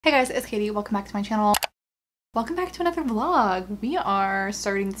Hey guys, it's Katie. Welcome back to my channel. Welcome back to another vlog. We are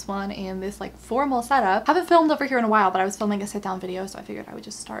starting this one in this like formal setup. Haven't filmed over here in a while, but I was filming a sit down video, so I figured I would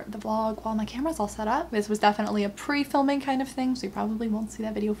just start the vlog while my camera's all set up. This was definitely a pre-filming kind of thing, so you probably won't see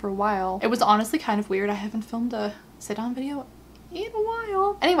that video for a while. It was honestly kind of weird. I haven't filmed a sit down video in a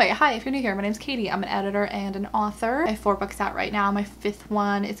while. Anyway, hi, if you're new here, my name's Katie. I'm an editor and an author. I have 4 books out right now. My 5th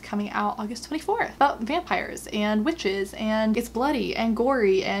one is coming out August 24th about vampires and witches, and it's bloody and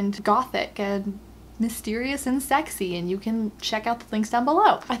gory and gothic and mysterious and sexy, and you can check out the links down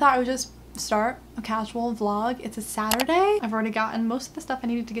below. I thought I would just start a casual vlog. It's a Saturday. I've already gotten most of the stuff I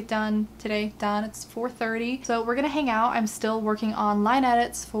needed to get done today done. It's 4:30, so we're gonna hang out. I'm still working on line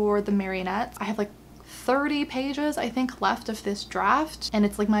edits for the Marionettes. I have like 30 pages I think left of this draft, and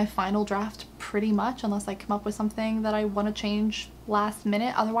it's like my final draft pretty much, unless I come up with something that I want to change last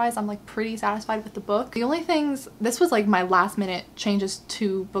minute. Otherwise I'm like pretty satisfied with the book. The only things, this was like my last minute changes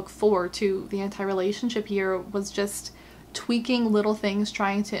to book 4, to the anti-relationship year, was just tweaking little things,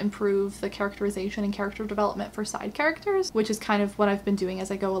 trying to improve the characterization and character development for side characters, which is kind of what I've been doing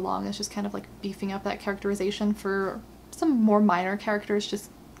as I go along. It's just kind of like beefing up that characterization for some more minor characters,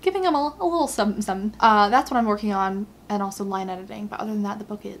 just giving them a little something. That's what I'm working on, and also line editing, but other than that the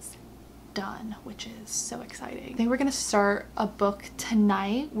book is done, which is so exciting. I think we're gonna start a book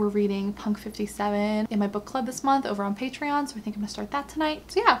tonight. We're reading Punk 57 in my book club this month over on Patreon, so I think I'm gonna start that tonight.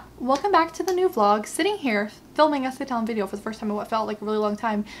 So yeah, welcome back to the new vlog. Sitting here filming a sit-down video for the first time in what felt like a really long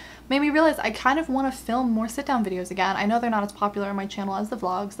time made me realize I kind of want to film more sit-down videos again. I know they're not as popular on my channel as the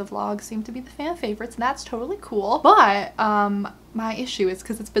vlogs. The vlogs seem to be the fan favorites, and that's totally cool, but my issue is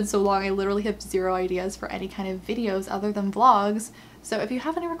because it's been so long, I literally have 0 ideas for any kind of videos other than vlogs. So if you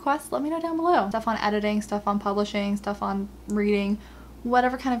have any requests, let me know down below. Stuff on editing, stuff on publishing, stuff on reading,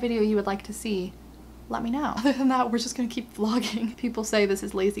 whatever kind of video you would like to see, let me know. Other than that, we're just gonna keep vlogging. People say this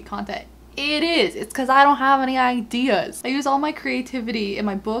is lazy content. It is. It's because I don't have any ideas. I use all my creativity in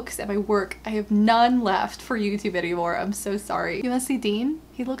my books and my work. I have none left for YouTube anymore. I'm so sorry. You wanna see Dean?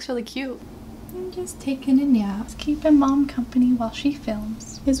 He looks really cute. I'm just taking a nap. Just keeping mom company while she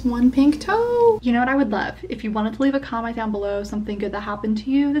films. His one pink toe. You know what I would love? If you wanted to leave a comment down below, something good that happened to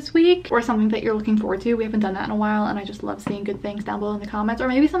you this week, or something that you're looking forward to. We haven't done that in a while, and I just love seeing good things down below in the comments, or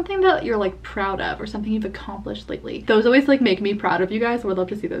maybe something that you're like proud of, or something you've accomplished lately. Those always like make me proud of you guys, so I'd love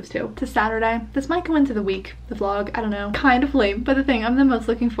to see those too. It's a Saturday. This might go into the week, the vlog, I don't know. Kind of lame, but the thing I'm the most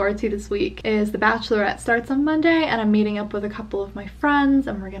looking forward to this week is The Bachelorette starts on Monday, and I'm meeting up with a couple of my friends,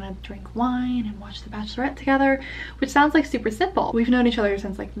 and we're gonna drink wine and watch The Bachelorette together, which sounds like super simple. We've known each other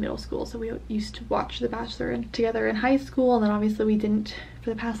since like middle school, so we used to watch The Bachelor together in high school, and then obviously we didn't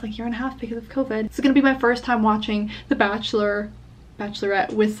for the past like 1.5 years because of COVID. It's gonna be my first time watching The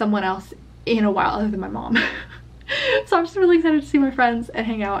Bachelorette with someone else in a while other than my mom. So I'm just really excited to see my friends and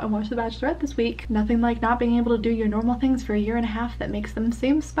hang out and watch The Bachelorette this week. Nothing like not being able to do your normal things for 1.5 years that makes them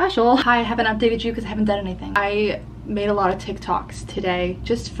seem special. Hi, I haven't updated you because I haven't done anything. I made a lot of TikToks today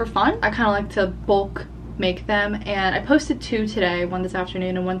just for fun. I kind of like to bulk make them, and I posted 2 today, one this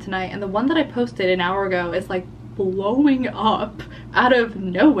afternoon and one tonight, and the one that I posted an hour ago is like blowing up out of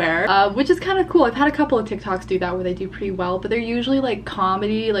nowhere, which is kind of cool. I've had a couple of TikToks do that where they do pretty well, but they're usually like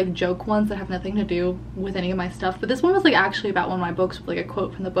comedy, like joke ones that have nothing to do with any of my stuff. But this one was like actually about one of my books with like a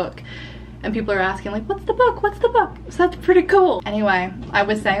quote from the book, and people are asking like, what's the book, what's the book? So that's pretty cool. Anyway, I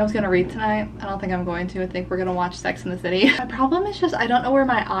was saying I was gonna read tonight. I don't think I'm going to. I think we're gonna watch Sex and the City. My problem is just I don't know where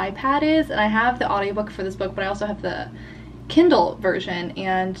my iPad is, and I have the audiobook for this book, but I also have the Kindle version,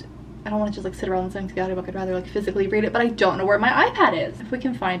 and I don't want to just like sit around listening to the audiobook. I'd rather like physically read it, but I don't know where my iPad is. If we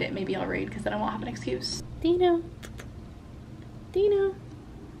can find it, maybe I'll read, because then I won't have an excuse. Dino. Dino.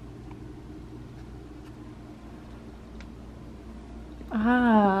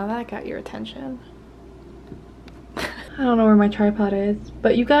 Ah, that got your attention. I don't know where my tripod is,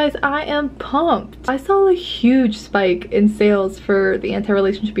 but you guys, I am pumped. I saw a huge spike in sales for the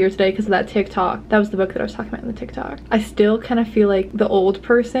anti-relationship year today because of that TikTok. That was the book that I was talking about in the TikTok. I still kind of feel like the old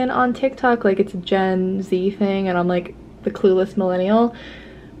person on TikTok, like it's a Gen Z thing, and I'm like the clueless millennial.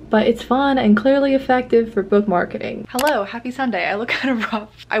 But it's fun and clearly effective for book marketing. Hello, happy Sunday. I look kind of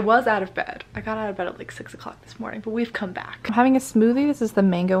rough. I was out of bed. I got out of bed at like 6 o'clock this morning, but we've come back. I'm having a smoothie. This is the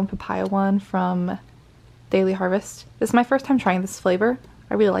mango and papaya one from Daily Harvest. This is my first time trying this flavor.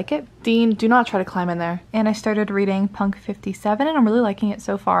 I really like it. Dean, do not try to climb in there. And I started reading Punk 57, and I'm really liking it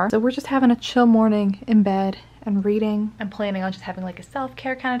so far. So we're just having a chill morning in bed and reading. I'm planning on just having like a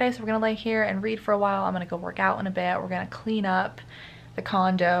self-care kind of day, so we're gonna lay here and read for a while. I'm gonna go work out in a bit. We're gonna clean up. the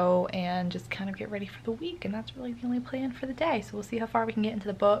condo and just kind of get ready for the week, and that's really the only plan for the day. So we'll see how far we can get into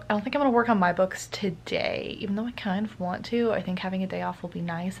the book. I don't think I'm gonna work on my books today, even though I kind of want to. I think having a day off will be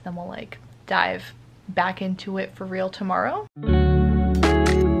nice, and then we'll like dive back into it for real tomorrow.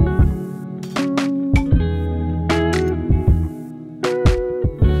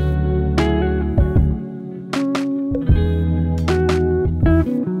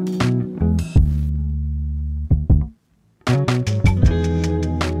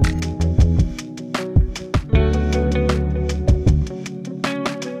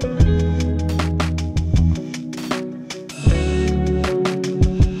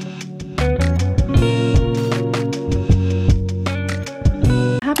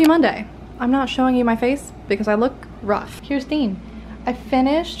 Monday. I'm not showing you my face because I look rough. Here's Dean. I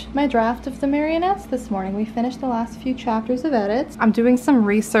finished my draft of the Marionettes this morning. We finished the last few chapters of edits. I'm doing some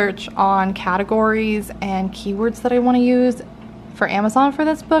research on categories and keywords that I want to use for Amazon for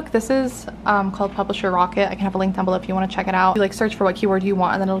this book. This is called Publisher Rocket. I can have a link down below if you want to check it out. You like search for what keyword you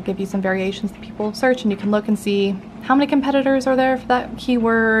want, and then it'll give you some variations that people search, and you can look and see how many competitors are there for that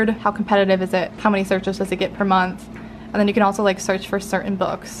keyword, how competitive is it, how many searches does it get per month. And then you can also like search for certain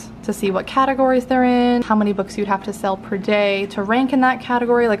books to see what categories they're in, how many books you'd have to sell per day to rank in that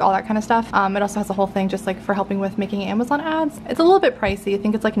category, like all that kind of stuff. It also has a whole thing just like for helping with making Amazon ads. It's a little bit pricey. I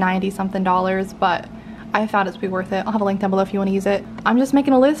think it's like $90 something, but I found it to be worth it. I'll have a link down below if you want to use it. I'm just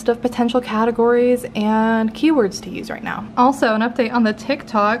making a list of potential categories and keywords to use right now. Also, an update on the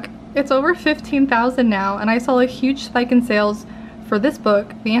TikTok. It's over 15,000 now, and I saw a huge spike in sales for this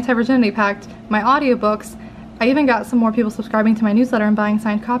book, The Anti-Virginity Pact, my audiobooks. I even got some more people subscribing to my newsletter and buying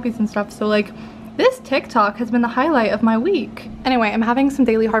signed copies and stuff, so like this TikTok has been the highlight of my week. Anyway, I'm having some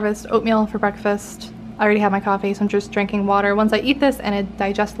Daily Harvest oatmeal for breakfast. I already have my coffee, so I'm just drinking water. Once I eat this and it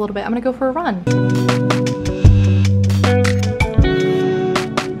digests a little bit, I'm gonna go for a run.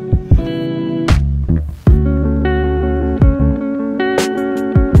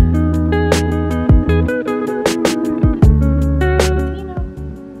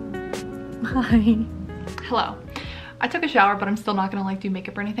 Hi. Hello. I took a shower, but I'm still not gonna like do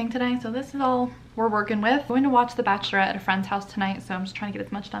makeup or anything today, so this is all we're working with. I'm going to watch The Bachelorette at a friend's house tonight, so I'm just trying to get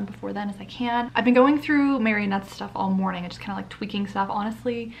as much done before then as I can. I've been going through Marionette's stuff all morning and just kind of like tweaking stuff.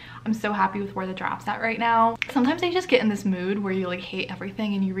 Honestly, I'm so happy with where the draft's at right now. Sometimes I just get in this mood where you like hate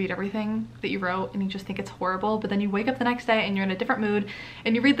everything and you read everything that you wrote and you just think it's horrible, but then you wake up the next day and you're in a different mood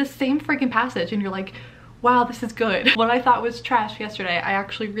and you read the same freaking passage and you're like, wow, this is good. What I thought was trash yesterday, I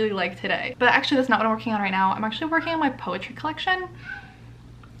actually really like today. But actually that's not what I'm working on right now. I'm actually working on my poetry collection.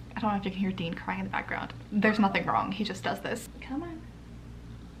 I don't know if you can hear Dean crying in the background. There's nothing wrong, he just does this. Come on,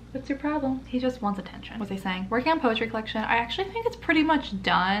 what's your problem? He just wants attention. What was I saying? Working on poetry collection. I actually think it's pretty much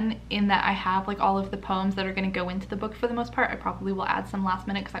done in that I have like all of the poems that are gonna go into the book for the most part. I probably will add some last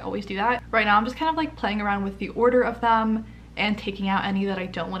minute because I always do that. Right now I'm just kind of like playing around with the order of them and taking out any that I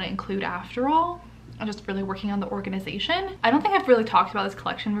don't want to include after all. I'm just really working on the organization. I don't think I've really talked about this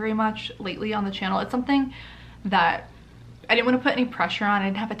collection very much lately on the channel. It's something that I didn't want to put any pressure on. I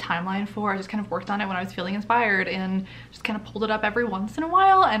didn't have a timeline for. I just kind of worked on it when I was feeling inspired and just kind of pulled it up every once in a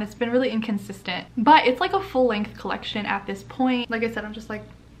while, and it's been really inconsistent. But it's like a full-length collection at this point. Like I said, I'm just like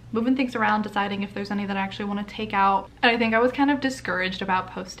moving things around, deciding if there's any that I actually want to take out. And I think I was kind of discouraged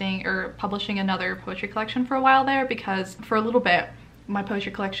about posting or publishing another poetry collection for a while there, because for a little bit my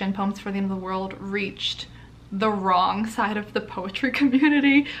poetry collection, Poems for the End of the World, reached the wrong side of the poetry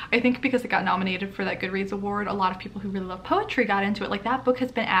community. I think because it got nominated for that Goodreads award, a lot of people who really love poetry got into it. Like that book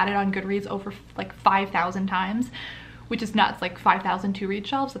has been added on Goodreads over like 5,000 times, which is nuts. Like 5,000 to read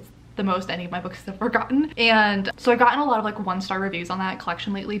shelves. That's the most any of my books have ever gotten. And so I've gotten a lot of like 1-star reviews on that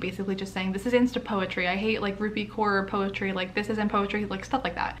collection lately, basically just saying this is insta poetry. I hate like rupee core poetry, like this isn't poetry, like stuff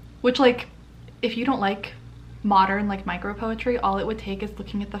like that. Which like, if you don't like modern like micro poetry, all it would take is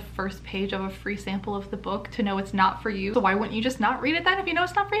looking at the first page of a free sample of the book to know it's not for you. So why wouldn't you just not read it then if you know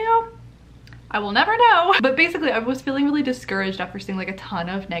it's not for you? I will never know. But basically I was feeling really discouraged after seeing like a ton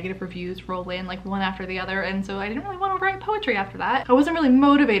of negative reviews roll in like one after the other, and so I didn't really want to write poetry after that. I wasn't really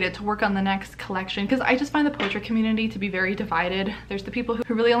motivated to work on the next collection because I just find the poetry community to be very divided. There's the people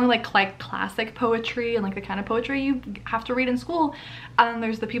who really only like classic poetry and like the kind of poetry you have to read in school, and then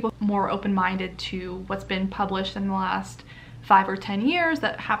there's the people more open-minded to what's been published in the last 5 or 10 years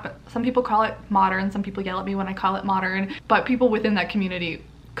that happen. Some people call it modern, some people yell at me when I call it modern, but people within that community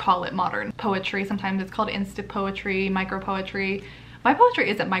call it modern poetry. Sometimes it's called instant poetry, micro poetry. My poetry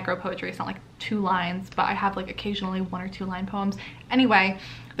isn't micro poetry, it's not like 2 lines, but I have like occasionally 1 or 2 line poems. Anyway,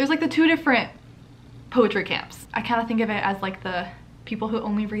 there's like the 2 different poetry camps. I kind of think of it as like the people who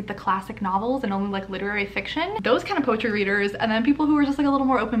only read the classic novels and only like literary fiction, those kind of poetry readers, and then people who are just like a little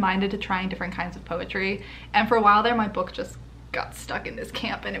more open-minded to trying different kinds of poetry. And for a while there, my book just got stuck in this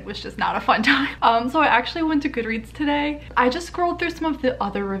camp and it was just not a fun time. So I actually went to Goodreads today. I just scrolled through some of the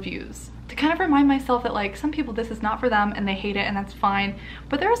other reviews to kind of remind myself that like some people, this is not for them and they hate it, and that's fine.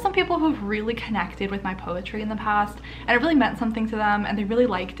 But there are some people who've really connected with my poetry in the past and it really meant something to them and they really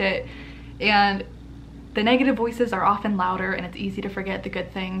liked it. And the negative voices are often louder and it's easy to forget the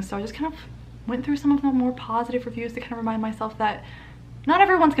good things. So I just kind of went through some of the more positive reviews to kind of remind myself that not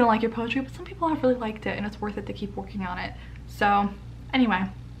everyone's gonna like your poetry, but some people have really liked it and it's worth it to keep working on it. So anyway,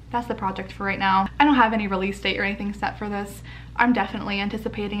 that's the project for right now. I don't have any release date or anything set for this. I'm definitely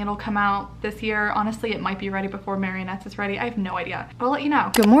anticipating it'll come out this year. Honestly, it might be ready before Marionettes is ready. I have no idea. I'll let you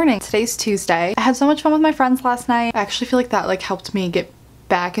know. Good morning. Today's Tuesday. I had so much fun with my friends last night. I actually feel like that like helped me get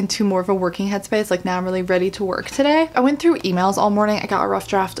back into more of a working headspace. Like now I'm really ready to work today. I went through emails all morning. I got a rough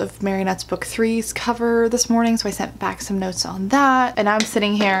draft of Marionettes Book 3's cover this morning, so I sent back some notes on that. And now I'm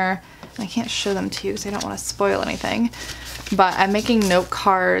sitting here, and I can't show them to you because I don't want to spoil anything, but I'm making note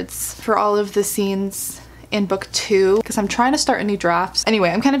cards for all of the scenes in book 2 because I'm trying to start a new draft. Anyway,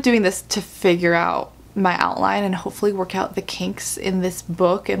 I'm kind of doing this to figure out my outline and hopefully work out the kinks in this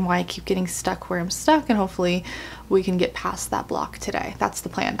book and why I keep getting stuck where I'm stuck, and hopefully we can get past that block today. That's the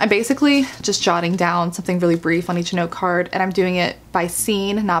plan. I'm basically just jotting down something really brief on each note card, and I'm doing it by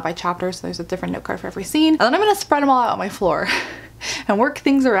scene, not by chapter, so there's a different note card for every scene. And then I'm gonna spread them all out on my floor and work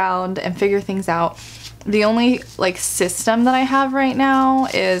things around and figure things out. The only like system that I have right now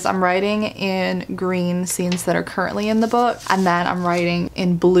is I'm writing in green scenes that are currently in the book, and then I'm writing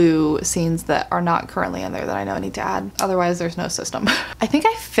in blue scenes that are not currently in there that I know I need to add. Otherwise there's no system. I think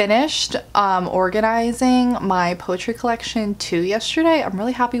I finished organizing my poetry collection 2 yesterday. I'm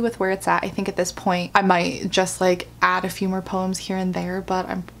really happy with where it's at. I think at this point I might just like add a few more poems here and there, but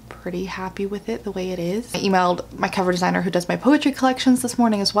I'm pretty happy with it the way it is. I emailed my cover designer who does my poetry collections this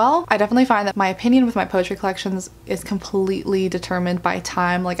morning as well. I definitely find that my opinion with my poetry collections is completely determined by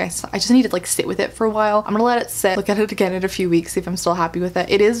time. Like I just need to like sit with it for a while. I'm gonna let it sit, look at it again in a few weeks, see if I'm still happy with it.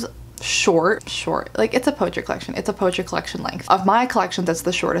 It is short, like it's a poetry collection. It's a poetry collection length. Of my collection, that's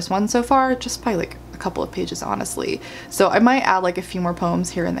the shortest one so far, just by like a couple of pages, honestly. So I might add like a few more poems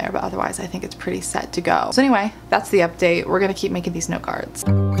here and there, but otherwise I think it's pretty set to go. So anyway, that's the update. We're gonna keep making these note cards.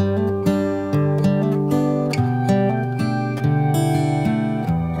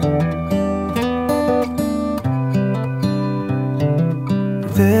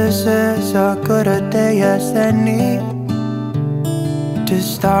 This is a good a day as any to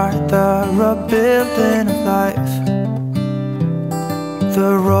start the rebuilding of life.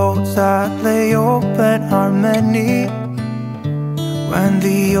 The roads that lay open are many when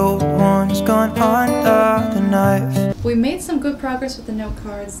the old one's gone under the knife. We made some good progress with the note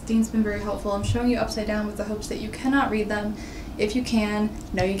cards. Dean's been very helpful. I'm showing you upside down with the hopes that you cannot read them. If you can,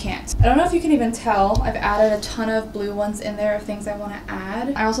 no you can't. I don't know if you can even tell, I've added a ton of blue ones in there of things I want to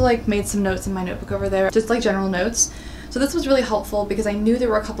add. I also like made some notes in my notebook over there, just like general notes. So this was really helpful because I knew there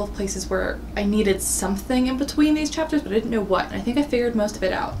were a couple of places where I needed something in between these chapters, but I didn't know what. And I think I figured most of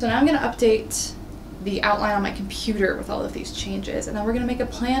it out. So now I'm gonna update the outline on my computer with all of these changes, and then we're gonna make a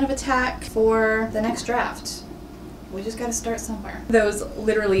plan of attack for the next draft. We just gotta start somewhere. Those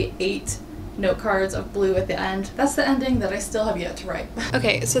literally 8 note cards of blue at the end. That's the ending that I still have yet to write.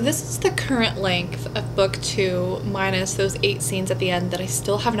 Okay, so this is the current length of book 2 minus those 8 scenes at the end that I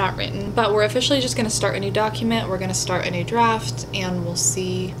still have not written, but we're officially just gonna start a new document. We're gonna start a new draft and we'll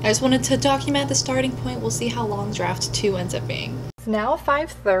see. I just wanted to document the starting point. We'll see how long draft 2 ends up being. It's now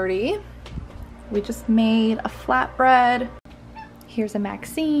 5:30. We just made a flatbread. Here's a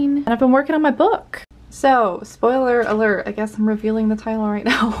Maxine, and I've been working on my book. So, spoiler alert, I guess I'm revealing the title right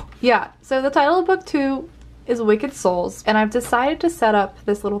now. Yeah, so the title of book 2 is Wicked Souls, and I've decided to set up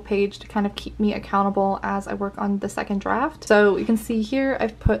this little page to kind of keep me accountable as I work on the second draft. So you can see here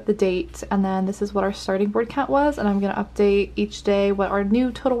I've put the date, and then this is what our starting word count was, and I'm going to update each day what our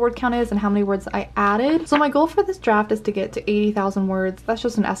new total word count is and how many words I added. So my goal for this draft is to get to 80,000 words. That's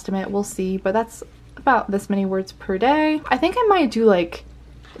just an estimate, we'll see, but that's about this many words per day. I think I might do like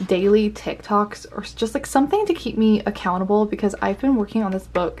daily TikToks or just like something to keep me accountable, because I've been working on this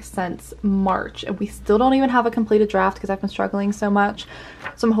book since March and we still don't even have a completed draft because I've been struggling so much.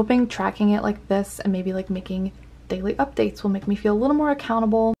 So I'm hoping tracking it like this and maybe like making daily updates will make me feel a little more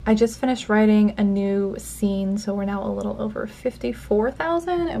accountable. I just finished writing a new scene, so we're now a little over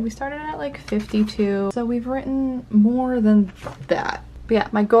 54,000 and we started at like 52. So we've written more than that. But yeah,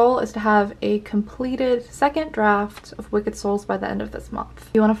 my goal is to have a completed second draft of Wicked Souls by the end of this month.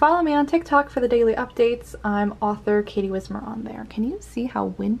 If you want to follow me on TikTok for the daily updates, I'm author Katie Wismer on there. Can you see how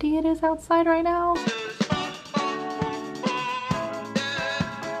windy it is outside right now?